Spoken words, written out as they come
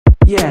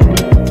Yeah.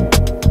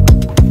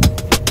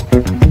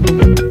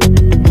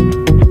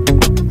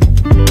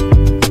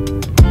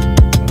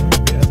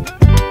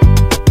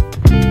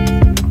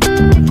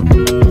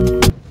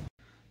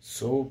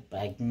 So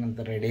packing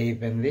అంతా ready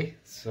అయిపోయింది.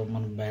 So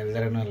మనం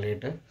బయలుదేరిన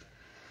లేట్.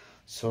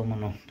 సో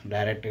మనం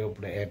డైరెక్ట్గా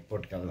ఇప్పుడు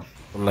ఎయిర్పోర్ట్కి వెళ్దాం.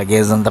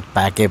 లగేజ్ అంతా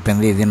ప్యాక్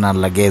అయిపోయింది. ఇది నా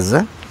లగేజ్.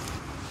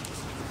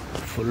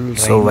 ఫుల్.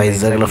 సో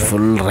వైజాగ్లో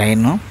ఫుల్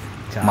రైన్.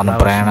 మన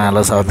ప్రయాణం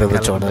ఎలా సాగుతుందో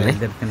చూడాలి.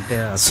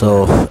 సో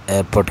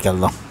ఎయిర్పోర్ట్కి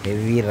వెళ్దాం.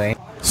 Heavy rain.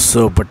 సో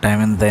ఇప్పుడు టైం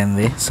ఎంత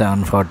అయింది?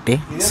 7:40.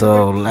 So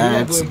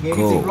let's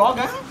go.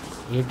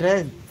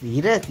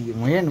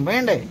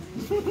 పోయండి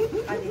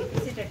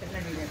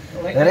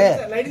అరే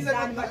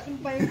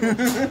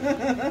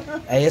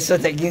ఐఎస్ఓ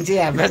తగ్గించి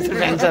 50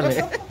 పెంచాలి.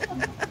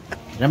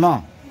 రేమో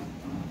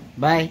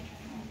బాయ్.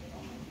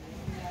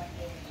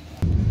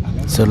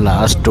 సో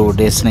లాస్ట్ 2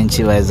 days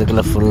నుంచి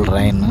వైజాగ్లో ఫుల్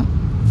రైన్.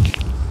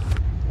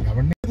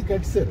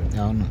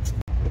 అవును.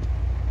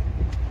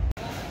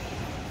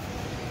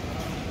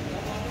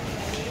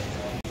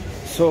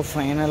 సో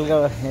ఫైనల్గా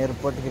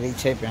ఎయిర్పోర్ట్కి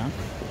రీచ్ అయిపోయాం.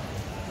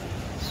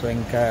 సో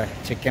ఇంకా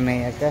చెక్-ఇన్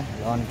అయ్యాక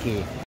లోన్కి.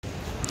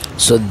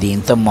 సో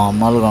దీంతో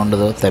మామూలుగా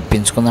ఉండదు.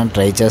 తప్పించుకుందాం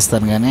ట్రై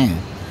చేస్తాను కానీ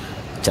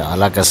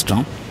చాలా కష్టం.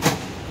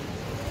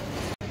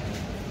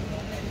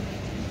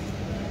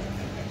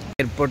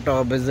 ఎయిర్పోర్ట్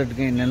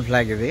ఆపోజిట్గా ఇండియన్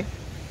ఫ్లాగ్.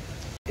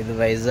 ఇది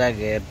వైజాగ్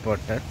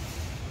ఎయిర్పోర్ట్.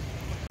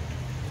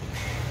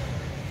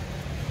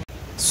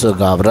 సో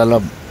గాబరాలో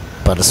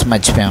పర్స్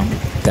మర్చిపోయాం.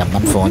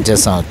 తెమ్మని ఫోన్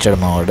చేసాం. వచ్చాడు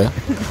మా వాడు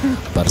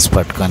పర్స్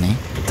పట్టుకొని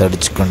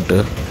తడుచుకుంటూ.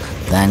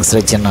 థ్యాంక్స్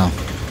రా చిన్న.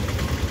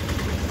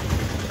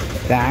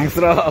 థ్యాంక్స్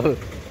రా.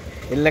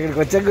 ఇల్లు అక్కడికి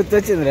వచ్చాక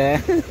గుర్తొచ్చిందిరా.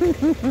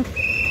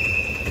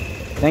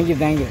 థ్యాంక్ యూ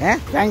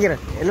రా.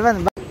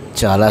 వెళ్ళిపోయింది.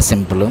 చాలా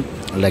సింపుల్.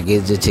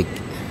 లగేజ్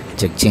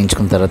చెక్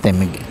చేయించుకున్న తర్వాత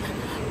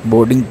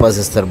బోర్డింగ్ పాస్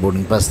ఇస్తారు.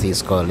 బోర్డింగ్ పాస్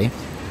తీసుకోవాలి.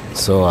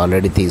 సో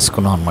ఆల్రెడీ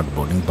తీసుకున్నాం అన్నమాట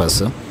బోర్డింగ్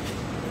పాస్.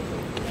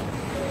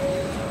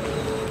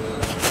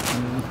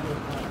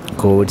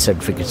 కోవిడ్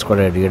సర్టిఫికెట్స్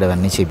కూడా అడిగాడు.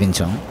 అవన్నీ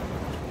చూపించాం.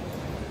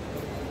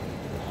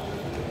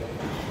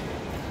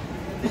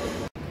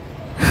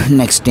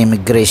 Next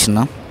immigration.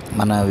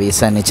 మన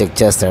వీసాని చెక్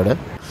చేస్తాడు.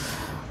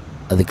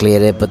 అది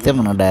క్లియర్ అయిపోతే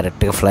మనం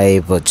డైరెక్ట్గా ఫ్లై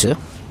అయిపోవచ్చు.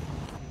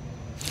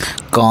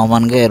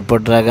 కామన్గా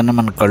ఎయిర్పోర్ట్ రాగానే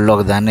మన కళ్ళు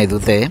ఒకదాన్ని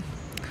ఎదుగుతాయి.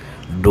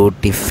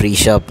 డ్యూటీ ఫ్రీ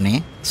షాప్ని.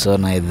 సో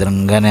నా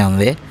ఎదురుగానే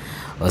ఉంది.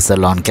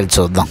 ఒకసారి లోన్కి వెళ్ళి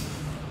చూద్దాం.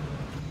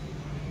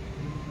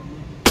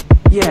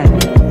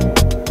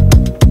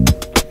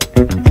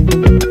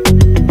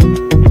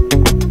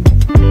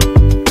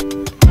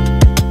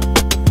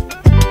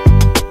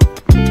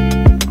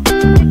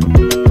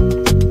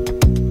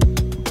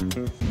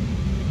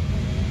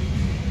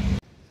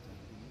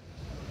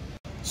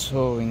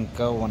 సో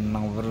ఇంకా 1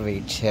 hour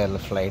వెయిట్ చేయాలి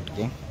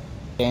ఫ్లైట్కి.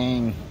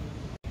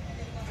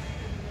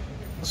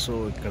 సో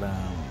ఇక్కడ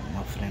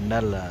మా ఫ్రెండ్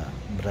వాళ్ళ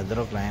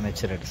బ్రదర్ ఒక ఆయన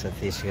వచ్చారట,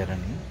 సతీష్ గారు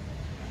అని.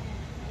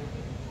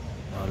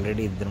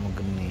 ఆల్రెడీ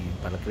 2-3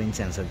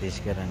 పలకరించాను.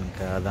 సతీష్ గారు అని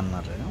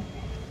కాదన్నారు.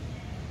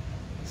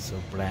 సో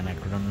ఇప్పుడు ఆయన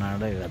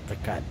ఎక్కడున్నాడో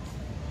వెతకాలి.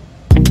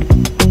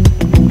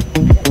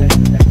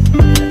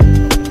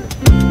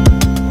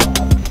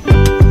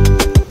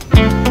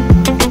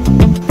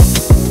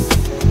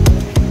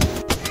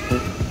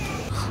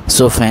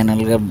 సో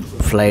ఫైనల్గా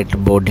ఫ్లైట్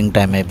బోర్డింగ్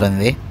టైం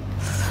అయిపోయింది.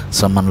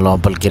 సో మనం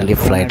లోపలికి వెళ్ళి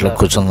ఫ్లైట్లో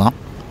కూర్చుందాం.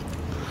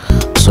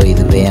 సో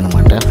ఇది వే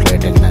అనమాట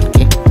ఫ్లైట్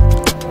ఎక్కడానికి.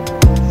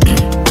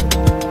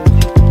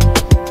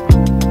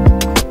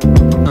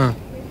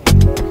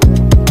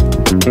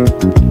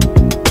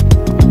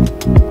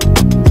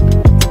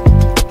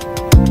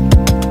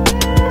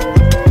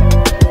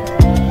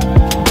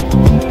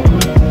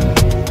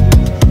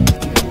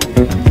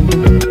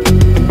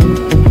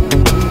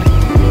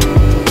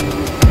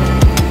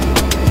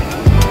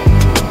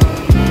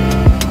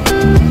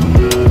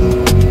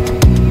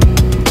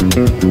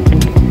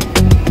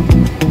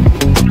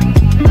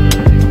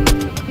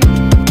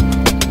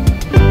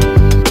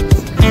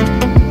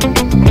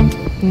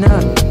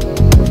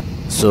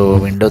 సో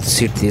విండో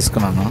సీట్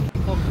తీసుకున్నాను.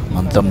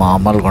 అంత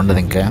మామూలుగా ఉండదు.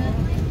 ఇంకా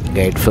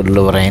గైడ్ ఫుల్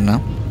రైన్.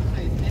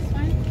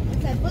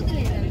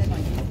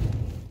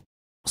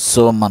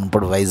 సో మనం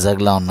ఇప్పుడు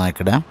వైజాగ్లో ఉన్నాం.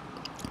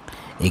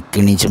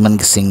 ఇక్కడి నుంచి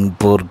మనకి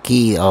సింగపూర్కి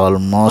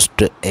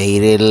ఆల్మోస్ట్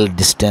ఎయిర్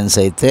డిస్టెన్స్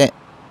అయితే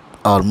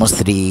ఆల్మోస్ట్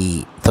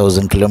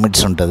 3000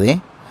 kilometers ఉంటుంది.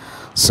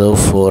 సో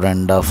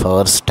 4.5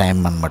 hours టైం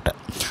అనమాట.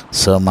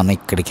 సో మనం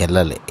ఇక్కడికి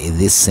వెళ్ళాలి.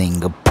 ఇది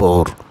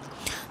సింగపూర్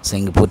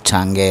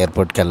చాంగే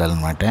ఎయిర్పోర్ట్కి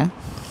వెళ్ళాలన్నమాట.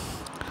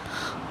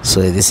 సో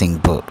ఇది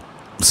సింగపూర్.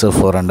 సో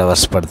 4.5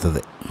 hours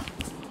పడుతుంది.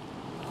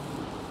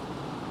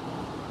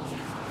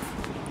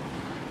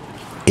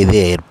 ఇది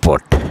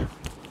airport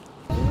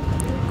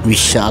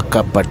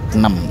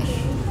Visakhapatnam.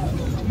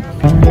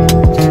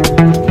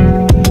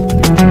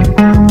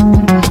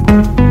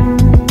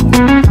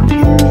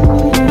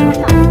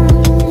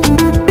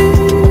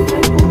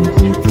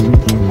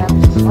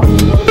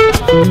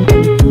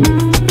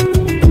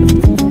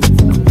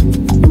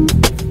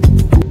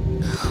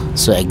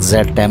 So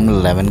exact time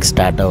 11కి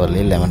start అవ్వాలి.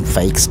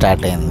 11:05కి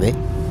స్టార్ట్ అయింది.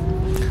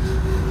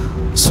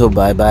 So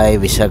bye bye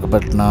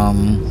Visakhapatnam.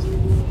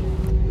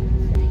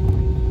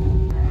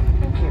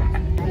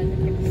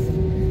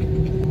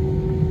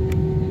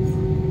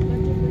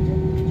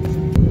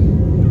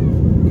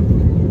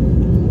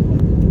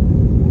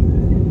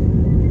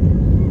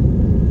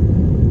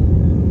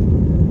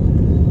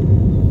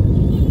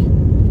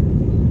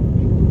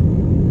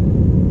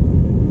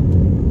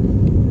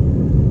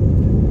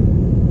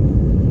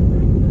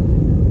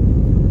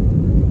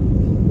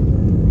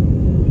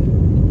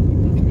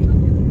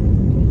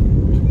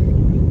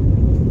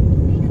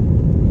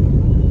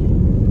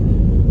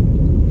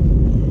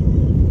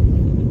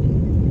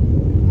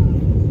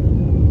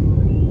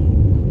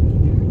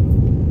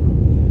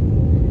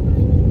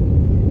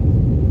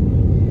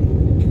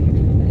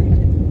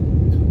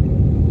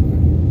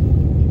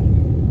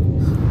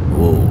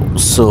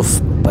 So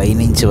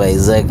పైనుంచి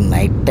వైజాగ్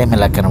నైట్ టైం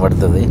ఇలా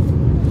కనబడుతుంది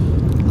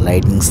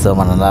లైటింగ్స్తో.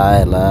 మనం అలా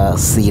ఇలా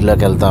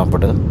సీలోకి వెళ్తాం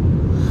అప్పుడు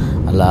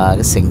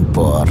అలాగే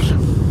సింగపూర్.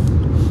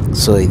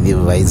 సో ఇది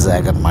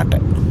వైజాగ్ అన్నమాట.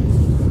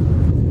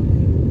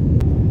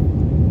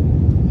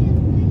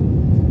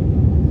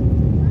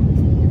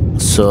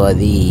 సో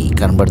అది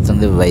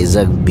కనబడుతుంది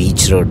వైజాగ్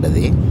బీచ్ రోడ్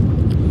అది.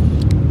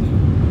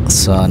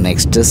 సో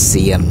నెక్స్ట్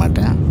సీ అన్నమాట.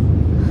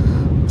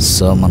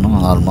 సో మనం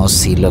ఆల్మోస్ట్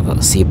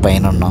సీ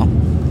పైన ఉన్నాం.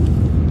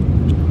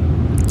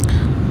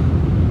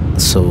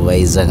 సో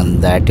వైజాగ్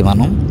దాటి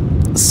మనం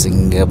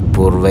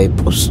సింగపూర్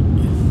వైపు.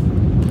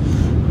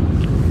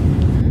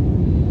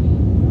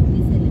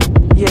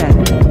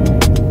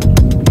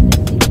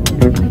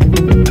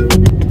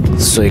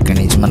 సో ఇక్కడి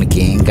నుంచి మనకి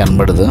ఏం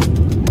కనబడదు.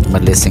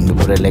 మళ్ళీ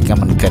సింగపూర్ వెళ్ళాక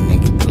మనకి అన్ని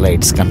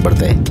లైట్స్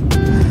కనబడతాయి.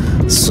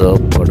 సో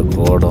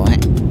పడుకోవడమే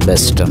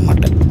బెస్ట్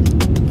అన్నమాట.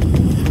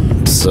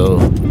 సో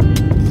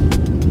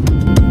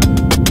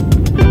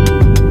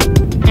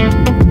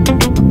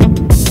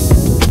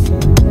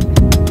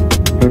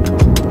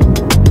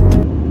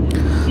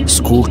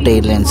స్కూట్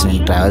ఎయిర్లైన్స్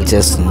నేను ట్రావెల్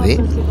చేస్తుంది.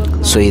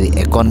 సో ఇది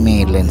ఎకానమీ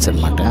ఎయిర్లైన్స్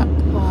అన్నమాట.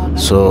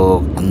 సో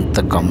అంత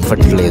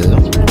కంఫర్ట్ లేదు.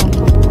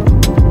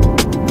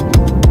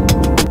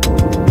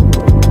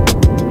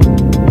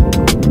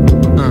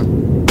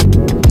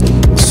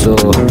 సో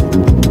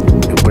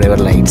ఇప్పుడు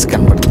ఎవరు లైట్స్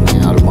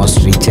కనబడుతున్నాయి. ఆల్మోస్ట్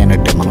రీచ్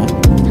అయినట్టే మనం.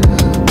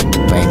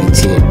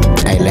 పైనుంచి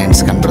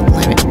ఐలాండ్స్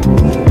కనబడుతున్నాయి.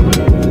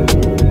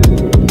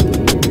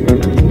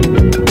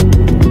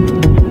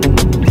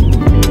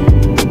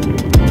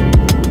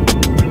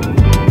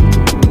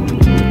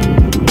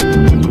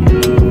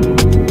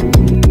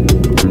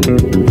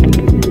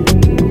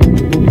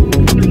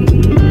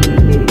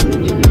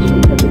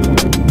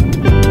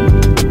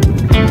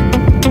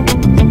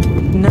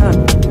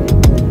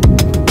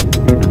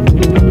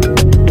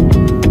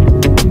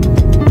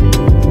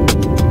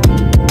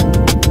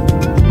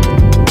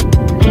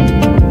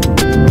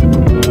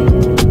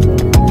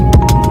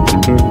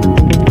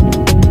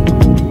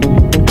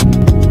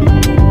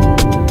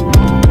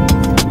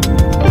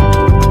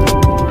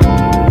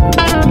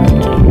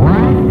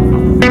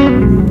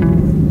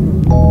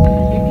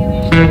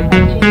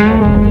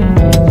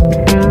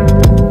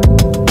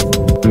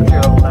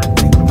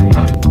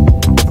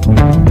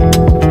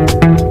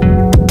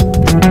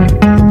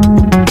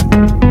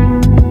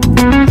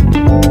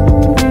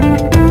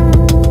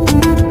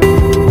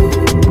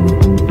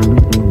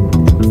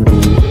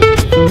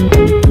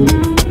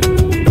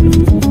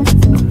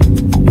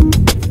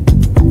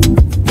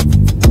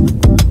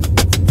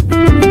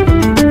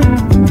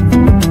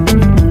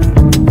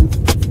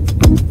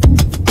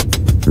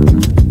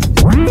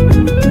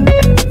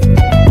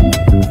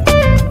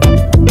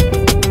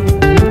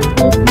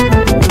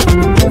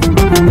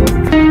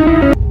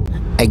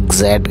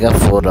 ఎగ్జాక్ట్గా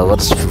 4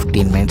 hours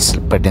 15 minutes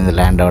పట్టింది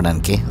ల్యాండ్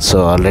అవ్వడానికి. సో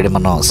ఆల్రెడీ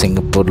మనం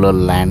సింగపూర్లో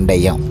ల్యాండ్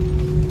అయ్యాం.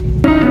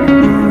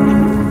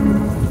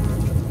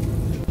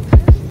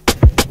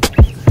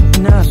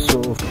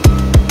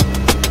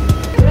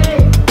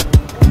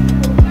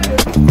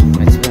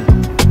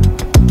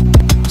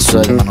 సో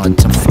అది మనం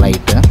వచ్చిన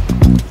ఫ్లైట్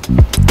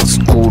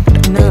స్కూట్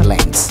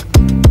ఎయిర్లైన్స్.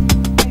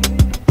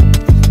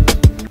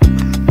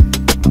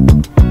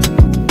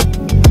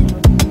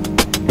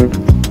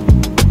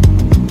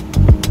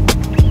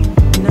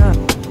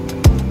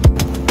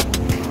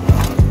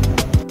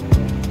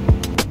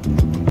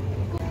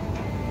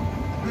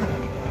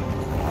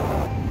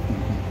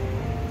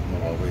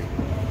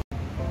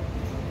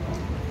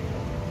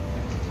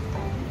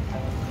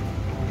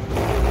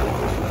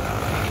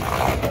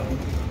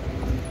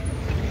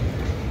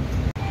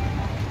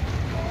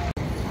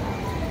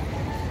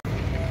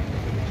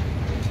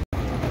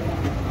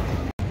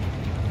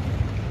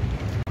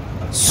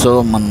 సో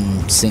మనం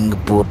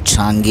సింగపూర్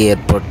చాంగి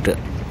ఎయిర్పోర్ట్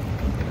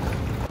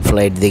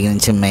ఫ్లైట్ దగ్గర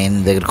నుంచి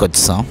మెయిన్ దగ్గరికి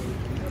వచ్చాం.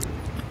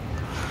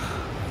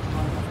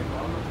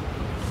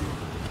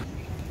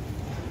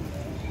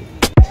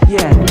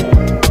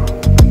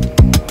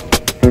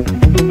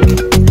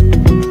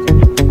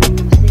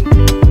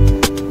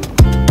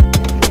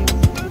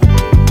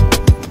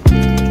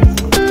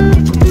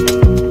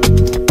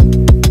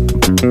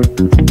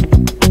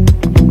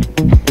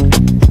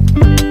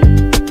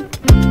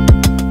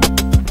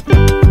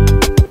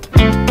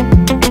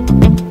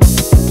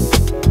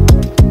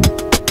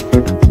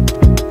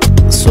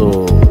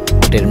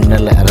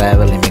 టెర్మినల్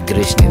అరైవల్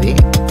ఇమిగ్రేషన్ ఇది.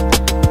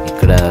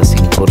 ఇక్కడ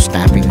సింగపూర్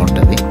స్టాంపింగ్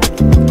ఉంటుంది.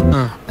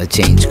 అది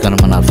చేయించుకొని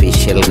మన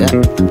అఫీషియల్గా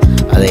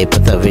అది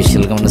అయిపోతే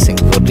అఫీషియల్గా మన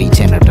సింగపూర్ రీచ్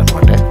అయినట్టు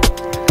అనమాట.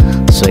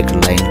 సో ఇక్కడ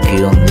లైన్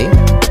క్యూ ఉంది.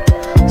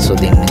 సో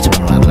దీని నుంచి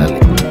మనం వెళ్ళాలి.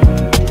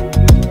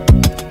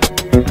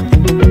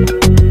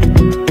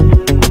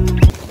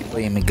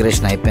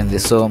 ఇమిగ్రేషన్ అయిపోయింది.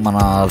 సో మన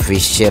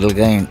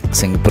అఫీషియల్గా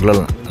సింగపూర్లో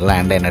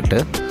ల్యాండ్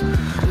అయినట్టు.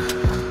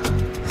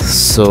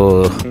 సో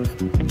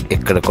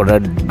ఇక్కడ కూడా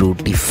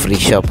డ్యూటీ ఫ్రీ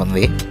షాప్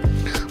ఉంది.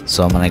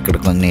 సో మనం ఇక్కడ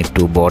కొన్ని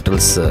 2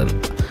 bottles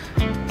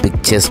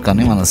పిక్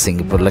చేసుకొని మనం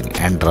సింగపూర్లోకి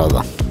ఎంటర్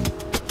అవుదాం.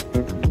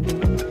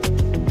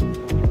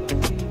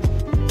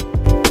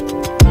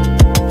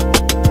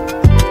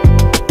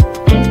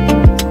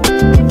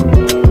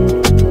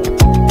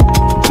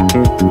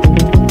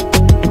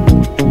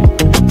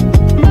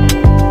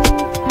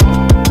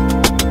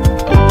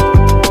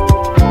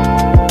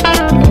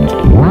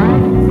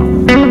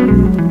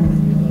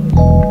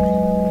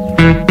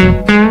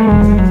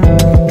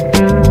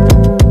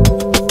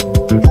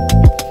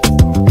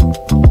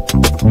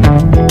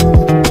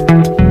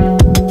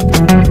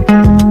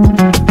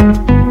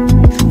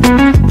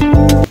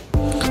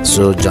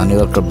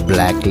 ఒక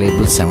బ్లాక్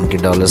లేబుల్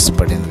 $70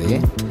 పడింది.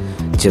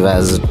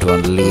 చివాజ్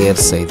 12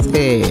 years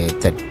అయితే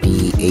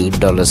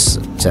 $38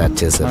 ఛార్జ్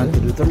చేశారు.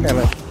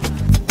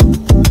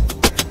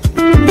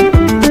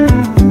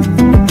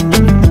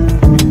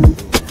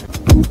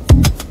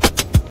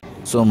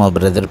 సో మా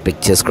బ్రదర్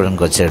పిక్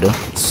చేసుకోవడానికి వచ్చాడు.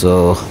 సో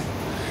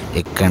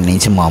ఇక్కడి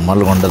నుంచి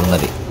మామూలుగా ఉండదు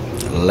మరి.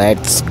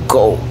 Let's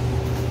go.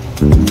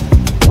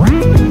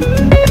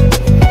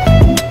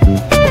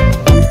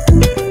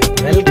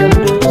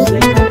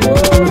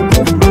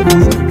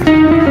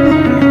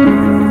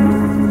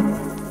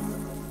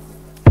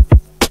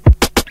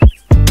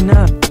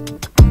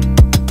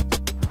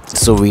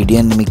 సో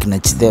వీడియోని మీకు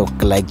నచ్చితే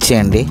ఒక లైక్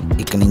చేయండి.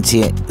 ఇక్కడ నుంచి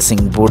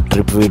సింగపూర్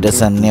ట్రిప్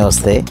వీడియోస్ అన్నీ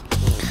వస్తాయి,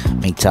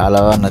 మీకు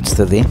చాలా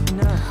నచ్చుతుంది.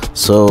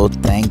 So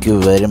thank you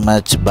very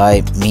much.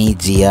 Bye, me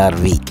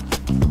GRV.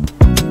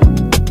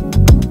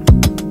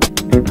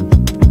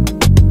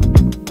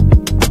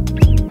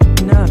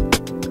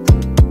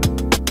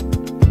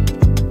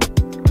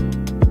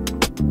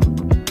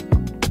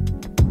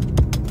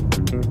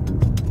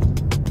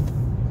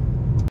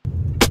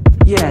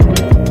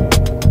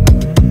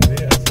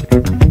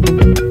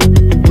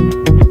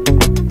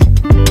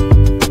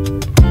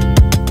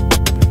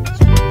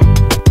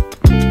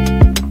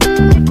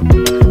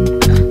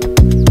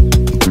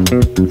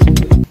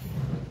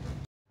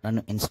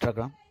 నన్ను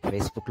ఇన్స్టాగ్రామ్,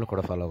 ఫేస్బుక్లో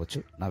కూడా ఫాలో అవ్వచ్చు.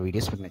 నా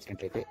వీడియోస్ మీకు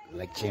నచ్చినట్లయితే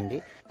లైక్ చేయండి,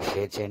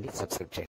 షేర్ చేయండి, సబ్స్క్రైబ్ చేయండి.